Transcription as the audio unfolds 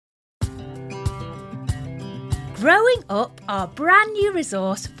Growing Up, our brand new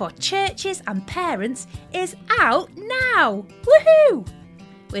resource for churches and parents, is out now. Woohoo!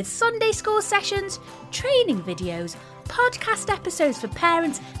 With Sunday school sessions, training videos, podcast episodes for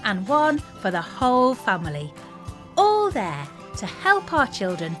parents and one for the whole family. All there to help our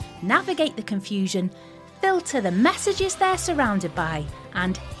children navigate the confusion, filter the messages they're surrounded by,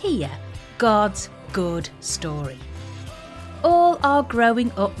 and hear God's good story. All our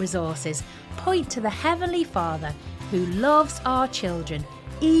Growing Up resources point to the Heavenly Father who loves our children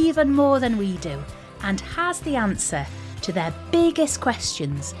even more than we do and has the answer to their biggest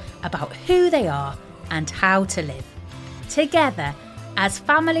questions about who they are and how to live. Together, as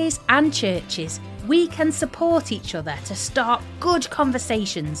families and churches, we can support each other to start good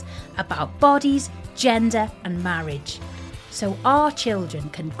conversations about bodies, gender and marriage, so our children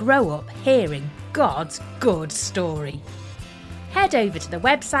can grow up hearing God's good story. Head over to the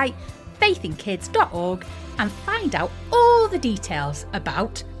website faithinkids.org and find out all the details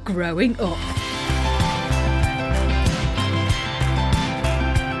about growing up.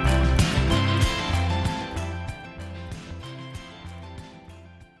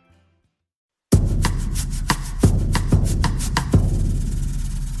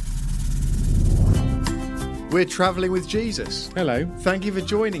 We're travelling with Jesus. Hello. Thank you for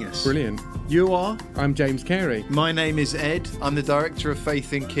joining us. Brilliant. You are? I'm James Carey. My name is Ed. I'm the director of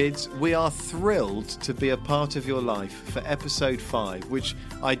Faith in Kids. We are thrilled to be a part of your life for episode 5, which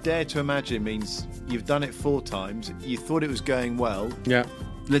I dare to imagine means you've done it 4 times. You thought it was going well. Yeah.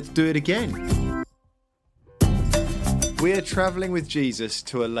 Let's do it again. We are travelling with Jesus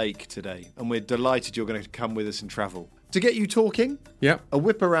to a lake today, and we're delighted you're going to come with us and travel. To get you talking, Yeah. a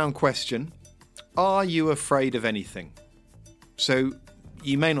whip around question. Are you afraid of anything? So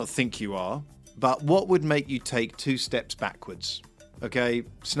you may not think you are, but what would make you take 2 steps backwards? Okay,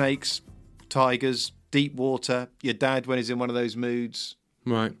 snakes, tigers, deep water, your dad when he's in one of those moods.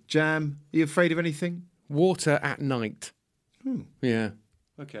 Right. Jam, are you afraid of anything? Water at night. Yeah.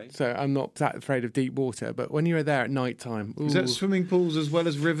 Okay. So I'm not that afraid of deep water, but when you're there at night time... Is that swimming pools as well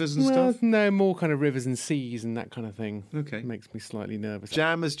as rivers and well, stuff? no, more kind of rivers and seas and that kind of thing. Okay. It makes me slightly nervous.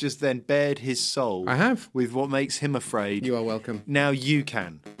 Jam has just then bared his soul. I have. With what makes him afraid. You are welcome. Now you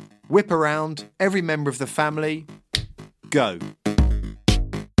can. Whip around, every member of the family, go.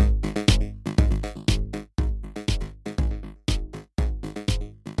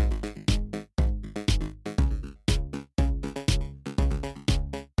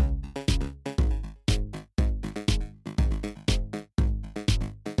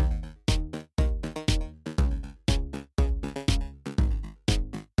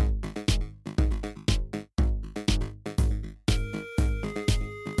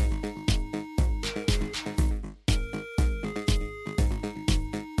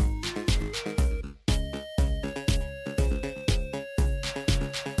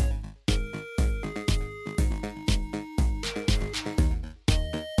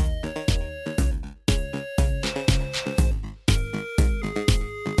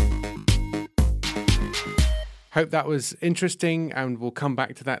 Hope that was interesting, and we'll come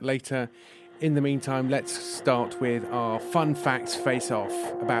back to that later. In the meantime, let's start with our fun facts face-off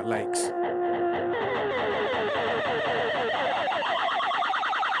about lakes.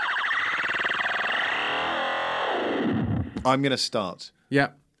 I'm going to start. Yeah.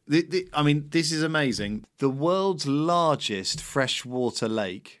 I mean, this is amazing. The world's largest freshwater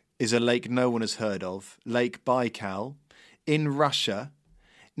lake is a lake no one has heard of, Lake Baikal, in Russia.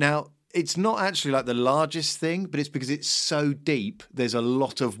 Now, it's not actually like the largest thing, but it's because it's so deep, there's a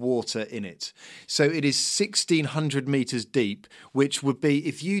lot of water in it. So it is 1,600 metres deep, which would be,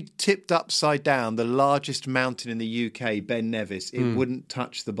 if you tipped upside down the largest mountain in the UK, Ben Nevis, it wouldn't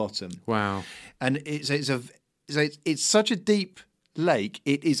touch the bottom. Wow. And it's such a deep lake,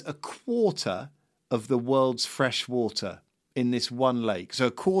 it is a quarter of the world's fresh water in this one lake. So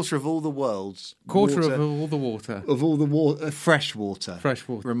a quarter of all the world's Quarter water, of all the water. of all the water, fresh water. Fresh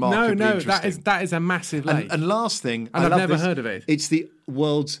water. Remarkably No, interesting. that is a massive lake. And last thing, And I I've love never this, heard of it. It's the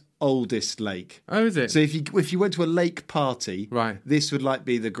world's oldest lake. Oh, is it? So if you went to a lake party, Right. this would like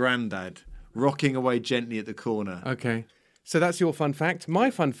be the granddad rocking away gently at the corner. Okay. So that's your fun fact.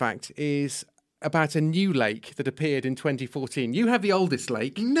 My fun fact is about a new lake that appeared in 2014. You have the oldest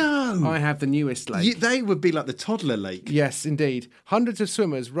lake. No, I have the newest lake. they would be like the toddler lake. Yes, indeed. Hundreds of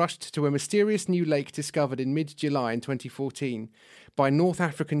swimmers rushed to a mysterious new lake discovered in mid-July in 2014 by North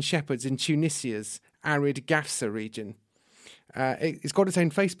African shepherds in Tunisia's arid Gafsa region. It's got its own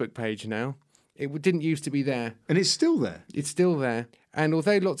Facebook page now. It didn't used to be there. And it's still there. It's still there. And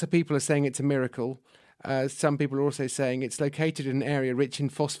although lots of people are saying it's a miracle, Some people are also saying it's located in an area rich in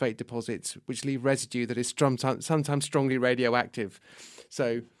phosphate deposits, which leave residue that is sometimes strongly radioactive.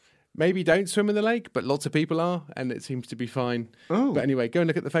 So maybe don't swim in the lake, but lots of people are, and it seems to be fine. Oh. But anyway, go and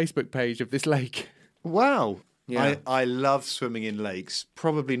look at the Facebook page of this lake. Wow. Yeah. I love swimming in lakes,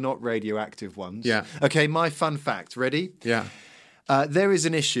 probably not radioactive ones. Yeah. Okay, my fun fact. Ready? Yeah. There is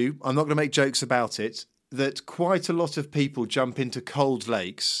an issue, I'm not going to make jokes about it, that quite a lot of people jump into cold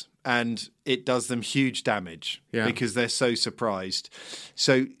lakes and it does them huge damage because they're so surprised.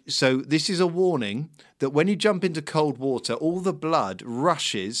 So this is a warning that when you jump into cold water, all the blood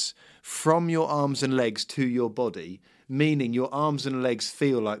rushes from your arms and legs to your body, meaning your arms and legs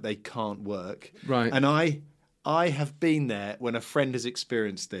feel like they can't work. Right. And I have been there when a friend has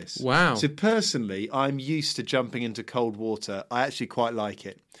experienced this. Wow. So personally, I'm used to jumping into cold water. I actually quite like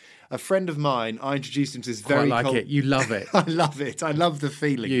it. A friend of mine, I introduced him to this very Quite like cold... it. You love it. I love it. I love the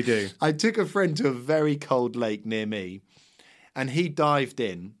feeling. You do. I took a friend to a very cold lake near me, and he dived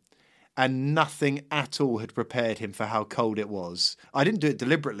in, and nothing at all had prepared him for how cold it was. I didn't do it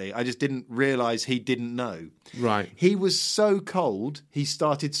deliberately. I just didn't realise he didn't know. Right. He was so cold, he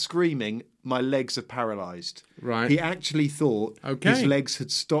started screaming, "My legs are paralysed." Right. He actually thought his legs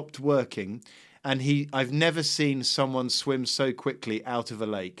had stopped working, and I've never seen someone swim so quickly out of a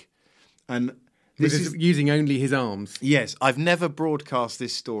lake. And this is using only his arms. Yes, I've never broadcast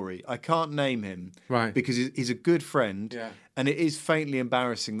this story. I can't name him, Right. because he's a good friend, Yeah. and it is faintly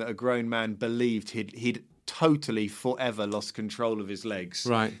embarrassing that a grown man believed he'd totally forever lost control of his legs.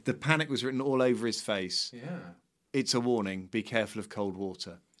 Right. The panic was written all over his face. Yeah. It's a warning. Be careful of cold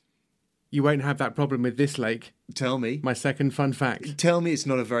water. You won't have that problem with this lake. Tell me. My second fun fact. Tell me it's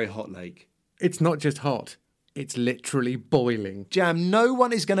not a very hot lake. It's not just hot. It's literally boiling. Jam, no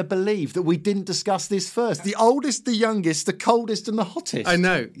one is going to believe that we didn't discuss this first. The oldest, the youngest, the coldest and the hottest. I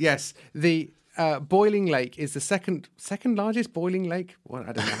know, yes. The boiling lake is the second largest boiling lake. Well,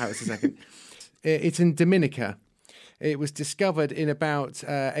 I don't know how it's the second. It's in Dominica. It was discovered in about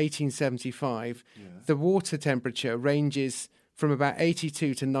 1875. Yeah. The water temperature ranges from about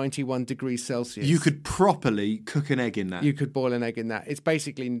 82 to 91 degrees Celsius. You could properly cook an egg in that. You could boil an egg in that. It's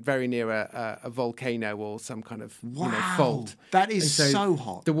basically very near a volcano or some kind of fault. That is so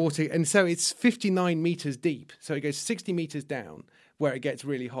hot. The water, and so it's 59 meters deep. So it goes 60 meters down, where it gets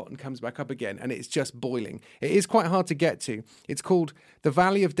really hot and comes back up again, and it's just boiling. It is quite hard to get to. It's called the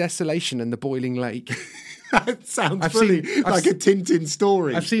Valley of Desolation and the Boiling Lake. That sounds like a Tintin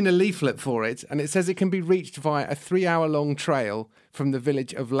story. I've seen a leaflet for it, and it says it can be reached via a 3-hour-long trail from the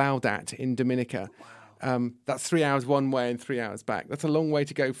village of Laudat in Dominica. Wow. That's 3 hours one way and 3 hours back. That's a long way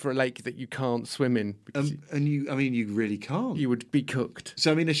to go for a lake that you can't swim in. You really can't. You would be cooked.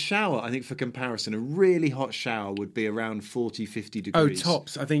 So, a shower, I think for comparison, a really hot shower would be around 40, 50 degrees. Oh,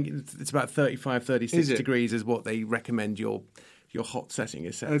 tops. I think it's about 35, 36 degrees is what they recommend your hot setting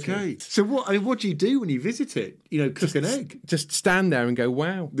is set to. Okay. So what do you do when you visit it? Cook an egg? Just stand there and go,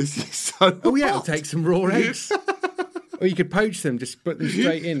 wow. This is so Oh, yeah, hot. I'll take some raw eggs. Or you could poach them, just put them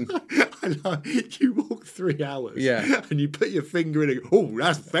straight in. I know. You walk 3 hours. Yeah. And you put your finger in it. Oh,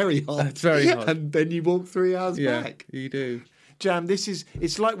 that's very hot. That's very hot. And then you walk 3 hours back. You do. Jam,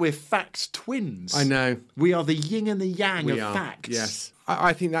 it's like we're facts twins. I know. We are the yin and the yang of are. facts. Yes.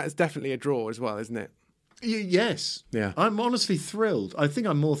 I think that is definitely a draw as well, isn't it? Yes. Yeah. I'm honestly thrilled. I think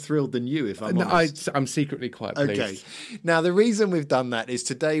I'm more thrilled than you, if I'm honest. I'm secretly quite pleased. Okay. Now, the reason we've done that is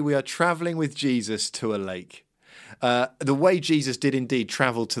today we are travelling with Jesus to a lake. The way Jesus did indeed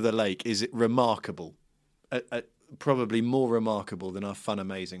travel to the lake is remarkable. Probably more remarkable than our fun,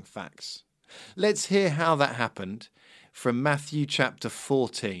 amazing facts. Let's hear how that happened from Matthew chapter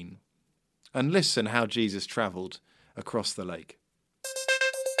 14 and listen how Jesus travelled across the lake.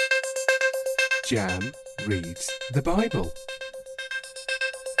 Jam reads the Bible.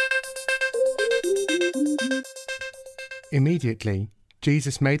 Immediately,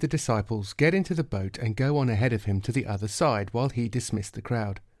 Jesus made the disciples get into the boat and go on ahead of him to the other side while he dismissed the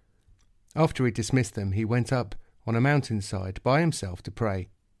crowd. After he dismissed them, he went up on a mountainside by himself to pray.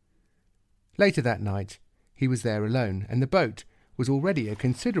 Later that night, he was there alone, and the boat was already a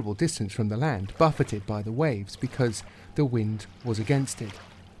considerable distance from the land, buffeted by the waves because the wind was against it.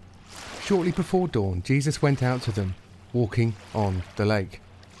 Shortly before dawn, Jesus went out to them, walking on the lake.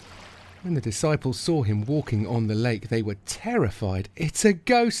 When the disciples saw him walking on the lake, they were terrified. "It's a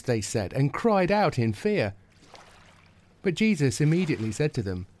ghost," they said, and cried out in fear. But Jesus immediately said to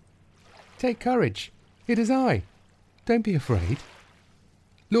them, "Take courage, it is I. Don't be afraid."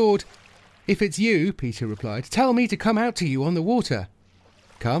 "Lord, if it's you," Peter replied, "tell me to come out to you on the water."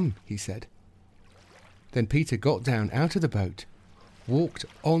 "Come," he said. Then Peter got down out of the boat, walked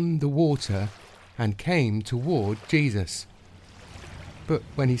on the water, and came toward Jesus. But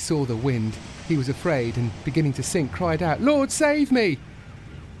when he saw the wind, he was afraid and, beginning to sink, cried out, "Lord, save me!"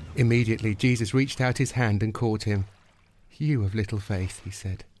 Immediately Jesus reached out his hand and caught him. "You of little faith," he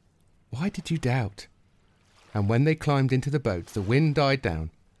said, "why did you doubt?" And when they climbed into the boat, the wind died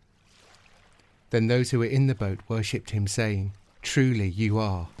down. Then those who were in the boat worshipped him, saying, "Truly you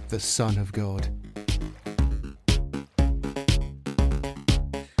are the Son of God."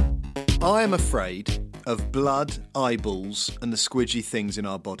 I am afraid of blood, eyeballs, and the squidgy things in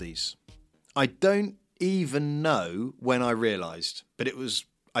our bodies. I don't even know when I realised, but it was,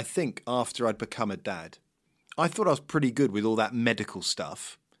 I think, after I'd become a dad. I thought I was pretty good with all that medical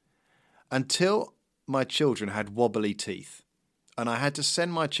stuff until my children had wobbly teeth and I had to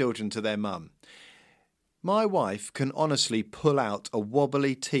send my children to their mum. My wife can honestly pull out a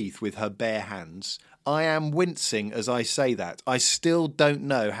wobbly teeth with her bare hands. I am wincing as I say that. I still don't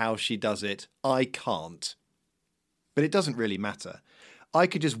know how she does it. I can't. But it doesn't really matter. I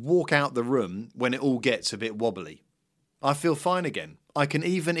could just walk out the room when it all gets a bit wobbly. I feel fine again. I can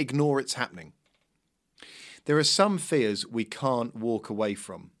even ignore it's happening. There are some fears we can't walk away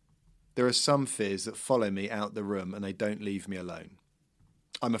from. There are some fears that follow me out the room and they don't leave me alone.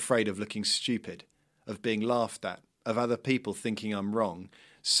 I'm afraid of looking stupid, of being laughed at, of other people thinking I'm wrong.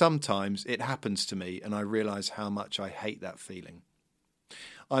 Sometimes it happens to me and I realise how much I hate that feeling.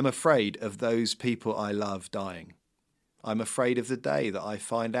 I'm afraid of those people I love dying. I'm afraid of the day that I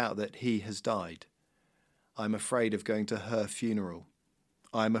find out that he has died. I'm afraid of going to her funeral.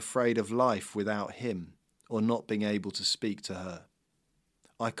 I'm afraid of life without him or not being able to speak to her.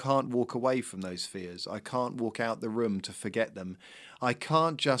 I can't walk away from those fears. I can't walk out the room to forget them. I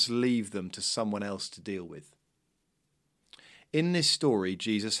can't just leave them to someone else to deal with. In this story,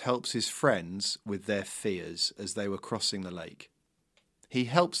 Jesus helps his friends with their fears as they were crossing the lake. He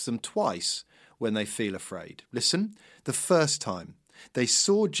helps them twice when they feel afraid. Listen, the first time they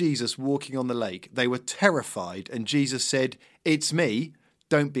saw Jesus walking on the lake, they were terrified, and Jesus said, "It's me,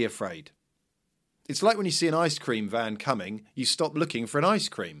 don't be afraid." It's like when you see an ice cream van coming, you stop looking for an ice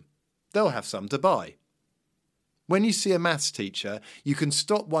cream. They'll have some to buy. When you see a maths teacher, you can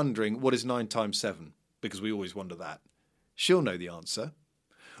stop wondering what is 9 times 7, because we always wonder that. She'll know the answer.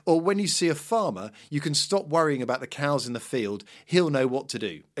 Or when you see a farmer, you can stop worrying about the cows in the field. He'll know what to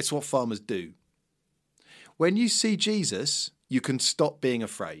do. It's what farmers do. When you see Jesus, you can stop being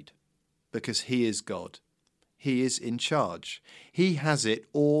afraid, because he is God. He is in charge. He has it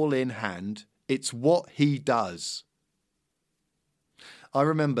all in hand. It's what he does. I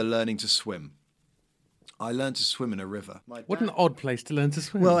remember learning to swim. I learned to swim in a river. What an odd place to learn to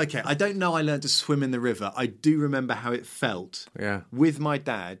swim. Well, okay, I don't know I learned to swim in the river. I do remember how it felt with my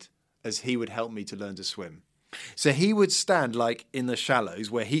dad as he would help me to learn to swim. So he would stand like in the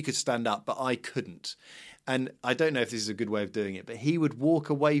shallows where he could stand up, but I couldn't. And I don't know if this is a good way of doing it, but he would walk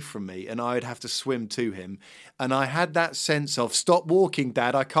away from me and I would have to swim to him. And I had that sense of, "Stop walking,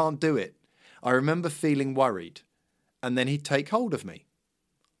 Dad, I can't do it." I remember feeling worried. And then he'd take hold of me.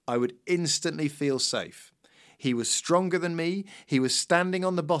 I would instantly feel safe. He was stronger than me. He was standing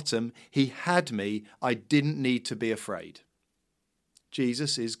on the bottom. He had me. I didn't need to be afraid.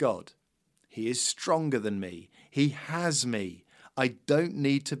 Jesus is God. He is stronger than me. He has me. I don't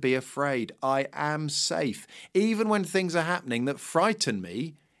need to be afraid. I am safe. Even when things are happening that frighten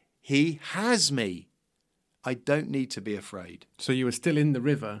me, he has me. I don't need to be afraid. So you were still in the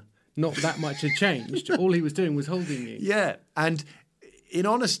river. Not that much had changed. All he was doing was holding you. Yeah. And in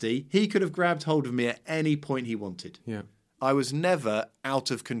honesty, he could have grabbed hold of me at any point he wanted. Yeah. I was never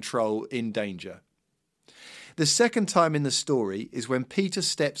out of control, in danger. The second time in the story is when Peter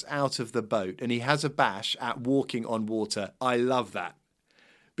steps out of the boat and he has a bash at walking on water. I love that.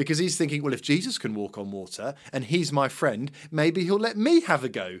 Because he's thinking, well, if Jesus can walk on water and he's my friend, maybe he'll let me have a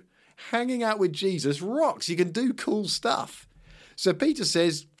go. Hanging out with Jesus rocks. You can do cool stuff. So Peter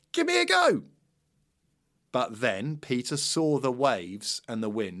says, "Give me a go." But then Peter saw the waves and the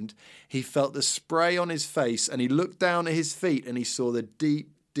wind. He felt the spray on his face and he looked down at his feet and he saw the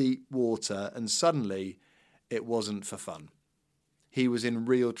deep, deep water, and suddenly it wasn't for fun. He was in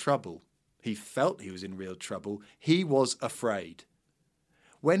real trouble. He felt he was in real trouble. He was afraid.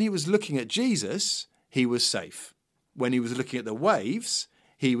 When he was looking at Jesus, he was safe. When he was looking at the waves,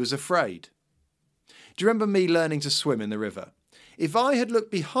 he was afraid. Do you remember me learning to swim in the river? If I had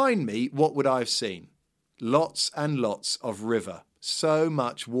looked behind me, what would I have seen? Lots and lots of river, so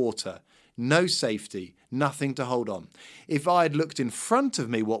much water, no safety, nothing to hold on. If I had looked in front of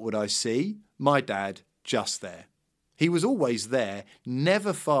me, what would I see? My dad, just there. He was always there,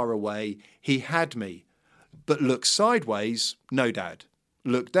 never far away. He had me. But look sideways, no dad.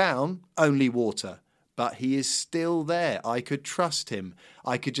 Look down, only water. But he is still there. I could trust him.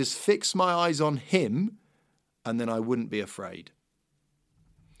 I could just fix my eyes on him and then I wouldn't be afraid.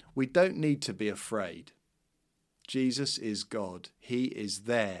 We don't need to be afraid. Jesus is God. He is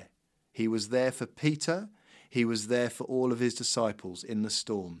there. He was there for Peter. He was there for all of his disciples in the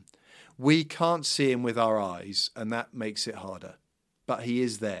storm. We can't see him with our eyes, and that makes it harder. But he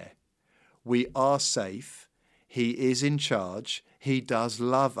is there. We are safe. He is in charge. He does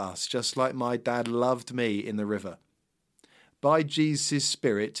love us, just like my dad loved me in the river. By Jesus'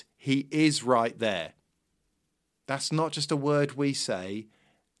 Spirit, he is right there. That's not just a word we say.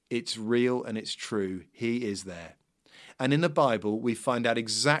 It's real and it's true. He is there. And in the Bible, we find out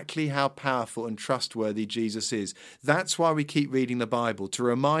exactly how powerful and trustworthy Jesus is. That's why we keep reading the Bible, to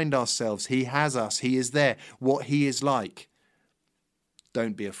remind ourselves he has us, he is there, what he is like.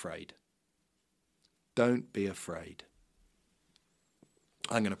 Don't be afraid. Don't be afraid.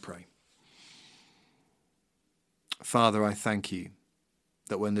 I'm going to pray. Father, I thank you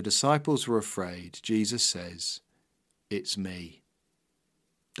that when the disciples were afraid, Jesus says, it's me.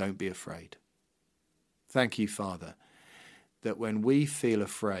 Don't be afraid. Thank you, Father, that when we feel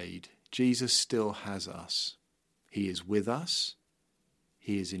afraid, Jesus still has us. He is with us.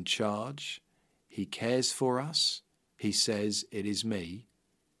 He is in charge. He cares for us. He says, it is me.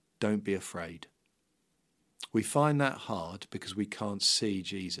 Don't be afraid. We find that hard because we can't see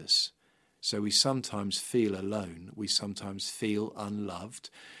Jesus. So we sometimes feel alone. We sometimes feel unloved.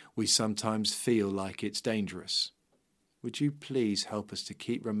 We sometimes feel like it's dangerous. Would you please help us to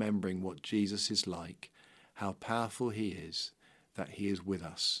keep remembering what Jesus is like, how powerful he is, that he is with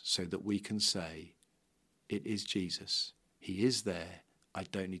us, so that we can say, it is Jesus. He is there. I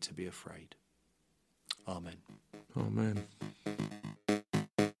don't need to be afraid. Amen. Amen.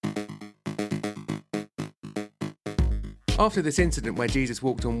 After this incident where Jesus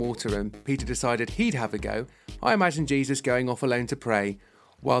walked on water and Peter decided he'd have a go, I imagine Jesus going off alone to pray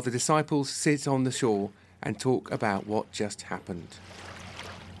while the disciples sit on the shore and talk about what just happened.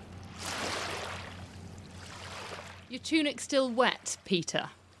 Your tunic's still wet, Peter.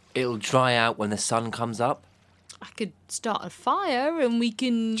 It'll dry out when the sun comes up. I could start a fire and we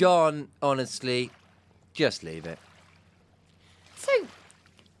can... John, honestly, just leave it. So,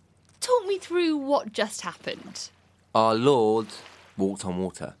 talk me through what just happened. Our Lord walked on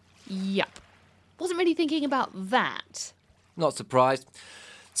water. Yup. Wasn't really thinking about that. Not surprised.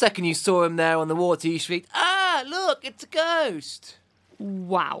 Second you saw him there on the water, you shrieked, "Ah, look, it's a ghost!"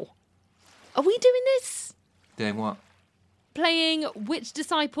 Wow. Are we doing this? Doing what? Playing which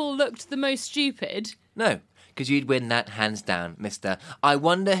disciple looked the most stupid? No, because you'd win that hands down, mister. I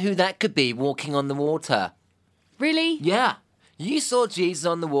wonder who that could be walking on the water. Really? Yeah. You saw Jesus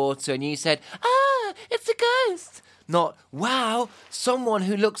on the water and you said, "Ah, it's a ghost." Not, "Wow, someone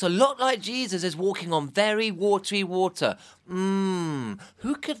who looks a lot like Jesus is walking on very watery water.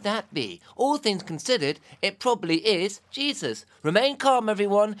 Who could that be? All things considered, it probably is Jesus. Remain calm,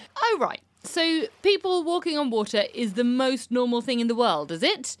 everyone." Oh, right. So people walking on water is the most normal thing in the world, is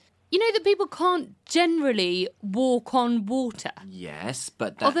it? You know that people can't generally walk on water. Yes,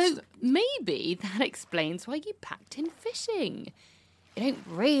 but that's... Although maybe that explains why you packed in fishing. You don't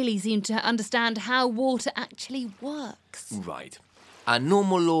really seem to understand how water actually works. Right. And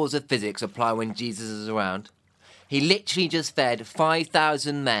normal laws of physics apply when Jesus is around. He literally just fed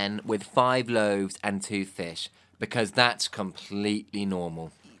 5,000 men with 5 loaves and 2 fish, because that's completely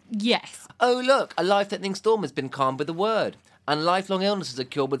normal. Yes. Oh, look, a life-threatening storm has been calmed with a word. And lifelong illnesses are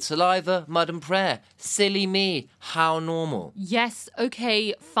cured with saliva, mud and prayer. Silly me. How normal. Yes,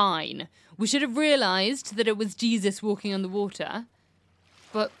 okay, fine. We should have realised that it was Jesus walking on the water.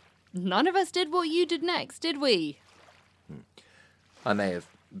 But none of us did what you did next, did we? I may have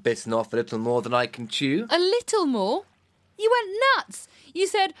bitten off a little more than I can chew. A little more? You went nuts. You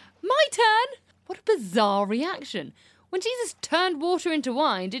said, "My turn." What a bizarre reaction. When Jesus turned water into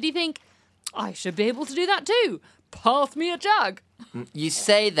wine, did he think, "I should be able to do that too. Pass me a jug"? You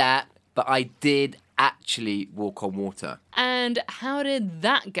say that, but I did actually walk on water. And how did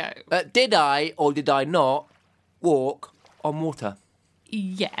that go? Did I, or did I not, walk on water?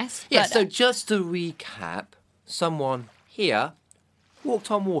 Yes. Yeah, but, so just to recap, someone here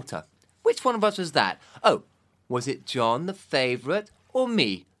walked on water. Which one of us was that? Oh, was it John, the favourite, or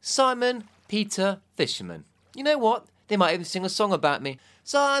me, Simon Peter Fisherman? You know what? They might even sing a song about me.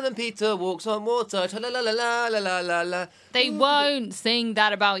 Simon Peter walks on water, tra-la-la-la-la-la-la-la. They won't sing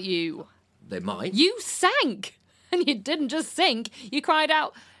that about you. They might. You sank. And you didn't just sink. You cried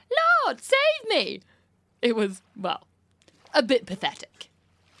out, "Lord, save me." It was, well, a bit pathetic.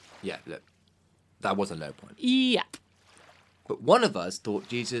 Yeah, look, that was a low point. Yep. But one of us thought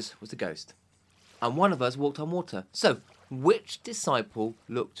Jesus was a ghost. And one of us walked on water. So, which disciple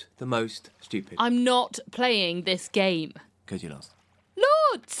looked the most stupid? I'm not playing this game. Because you lost.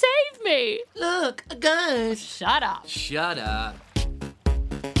 Lord, save me! Look, a ghost! Shut up. Shut up.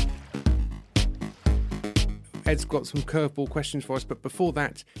 Ed's got some curveball questions for us, but before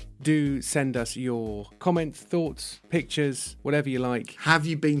that, do send us your comments, thoughts, pictures, whatever you like. Have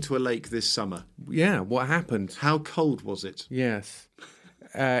you been to a lake this summer? Yeah, what happened? How cold was it? Yes.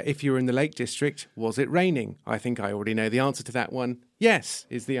 If you're in the Lake District, was it raining? I think I already know the answer to that one. Yes,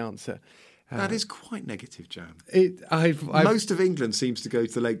 is the answer. That is quite negative, Jan. I've Most of England seems to go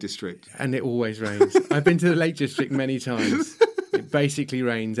to the Lake District. and it always rains. I've been to the Lake District many times. It basically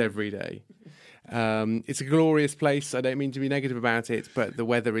rains every day. It's a glorious place. I don't mean to be negative about it, but the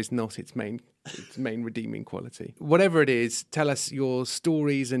weather is not its main redeeming quality. Whatever it is, tell us your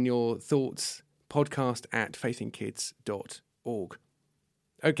stories and your thoughts. podcast@faithinkids.org.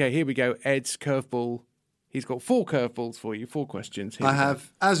 Okay, here we go. Ed's curveball. He's got 4 curveballs for you, 4 questions. Here I we go.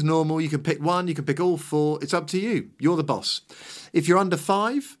 have, as normal, you can pick one, you can pick all 4. It's up to you. You're the boss. If you're under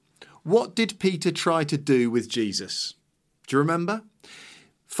 5, what did Peter try to do with Jesus? Do you remember?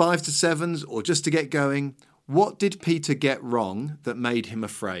 5 to 7s, or just to get going, what did Peter get wrong that made him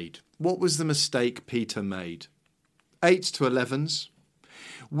afraid? What was the mistake Peter made? 8 to 11s.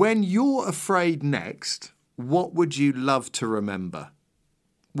 When you're afraid next, what would you love to remember?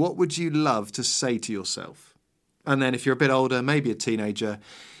 What would you love to say to yourself? And then if you're a bit older, maybe a teenager,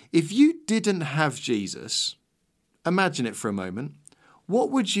 if you didn't have Jesus, imagine it for a moment, what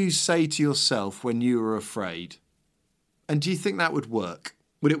would you say to yourself when you were afraid? And do you think that would work?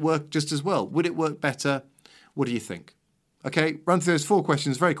 Would it work just as well? Would it work better? What do you think? Okay, run through those 4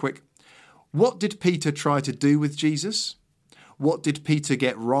 questions very quick. What did Peter try to do with Jesus? What did Peter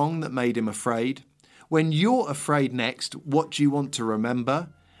get wrong that made him afraid? When you're afraid next, what do you want to remember?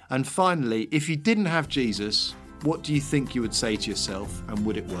 And finally, if you didn't have Jesus, what do you think you would say to yourself, and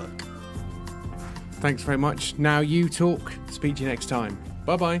would it work? Thanks very much. Now you talk. Speak to you next time.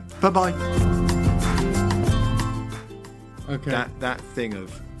 Bye-bye. Bye-bye. Okay. That thing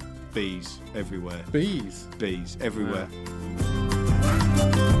of bees everywhere. Bees. Bees everywhere.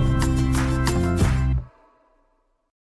 Wow.